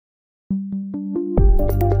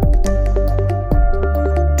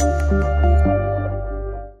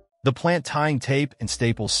The plant tying tape and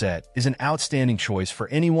staples set is an outstanding choice for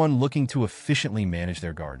anyone looking to efficiently manage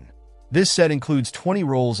their garden. This set includes 20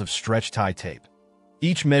 rolls of stretch tie tape,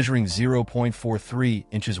 each measuring 0.43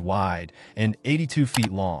 inches wide and 82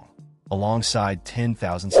 feet long, alongside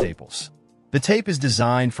 10,000 staples. The tape is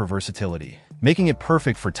designed for versatility, making it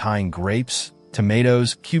perfect for tying grapes,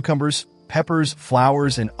 tomatoes, cucumbers, peppers,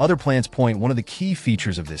 flowers, and other plants. One of the key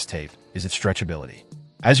features of this tape is its stretchability.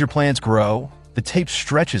 As your plants grow, the tape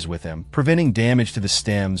stretches with them, preventing damage to the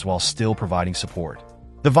stems while still providing support.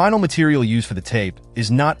 The vinyl material used for the tape is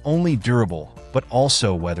not only durable, but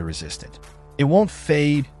also weather-resistant. It won't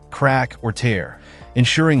fade, crack, or tear,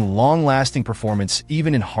 ensuring long-lasting performance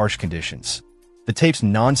even in harsh conditions. The tape's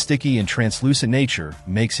non-sticky and translucent nature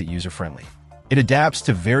makes it user-friendly. It adapts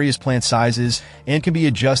to various plant sizes and can be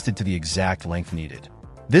adjusted to the exact length needed.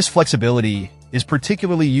 This flexibility is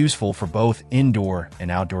particularly useful for both indoor and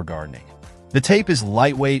outdoor gardening. The tape is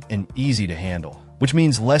lightweight and easy to handle, which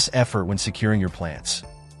means less effort when securing your plants.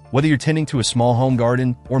 Whether you're tending to a small home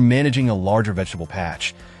garden or managing a larger vegetable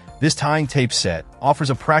patch, this tying tape set offers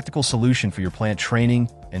a practical solution for your plant training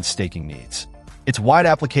and staking needs. Its wide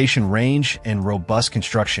application range and robust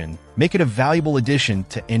construction make it a valuable addition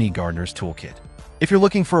to any gardener's toolkit. If you're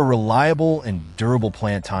looking for a reliable and durable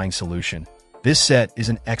plant tying solution, this set is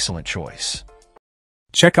an excellent choice.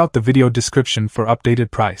 Check out the video description for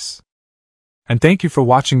updated price. And thank you for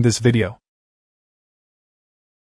watching this video.